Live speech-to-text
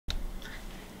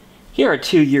Here are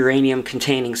two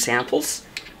uranium-containing samples.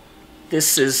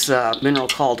 This is a mineral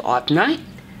called Autunite.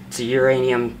 It's a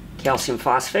uranium calcium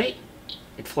phosphate.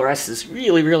 It fluoresces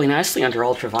really, really nicely under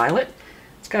ultraviolet.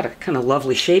 It's got a kind of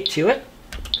lovely shape to it.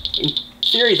 In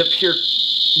theory, the pure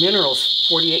mineral's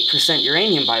 48%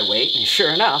 uranium by weight, and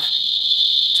sure enough,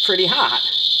 it's pretty hot.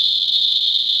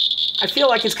 I feel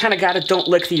like it's kind of got a don't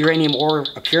lick the uranium ore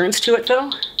appearance to it,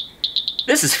 though.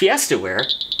 This is Fiestaware.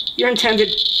 You're intended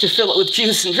to fill it with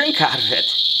juice and drink out of it.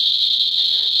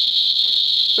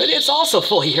 But it's also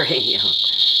full of uranium.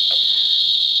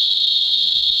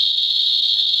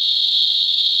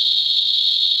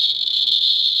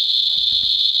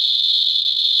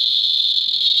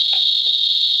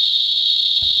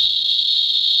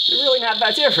 They're really not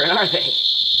that different, are they?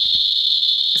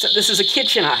 Except this is a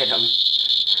kitchen item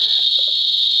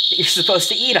that you're supposed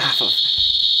to eat off of.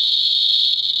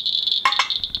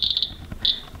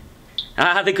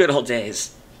 Ah, the good old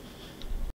days.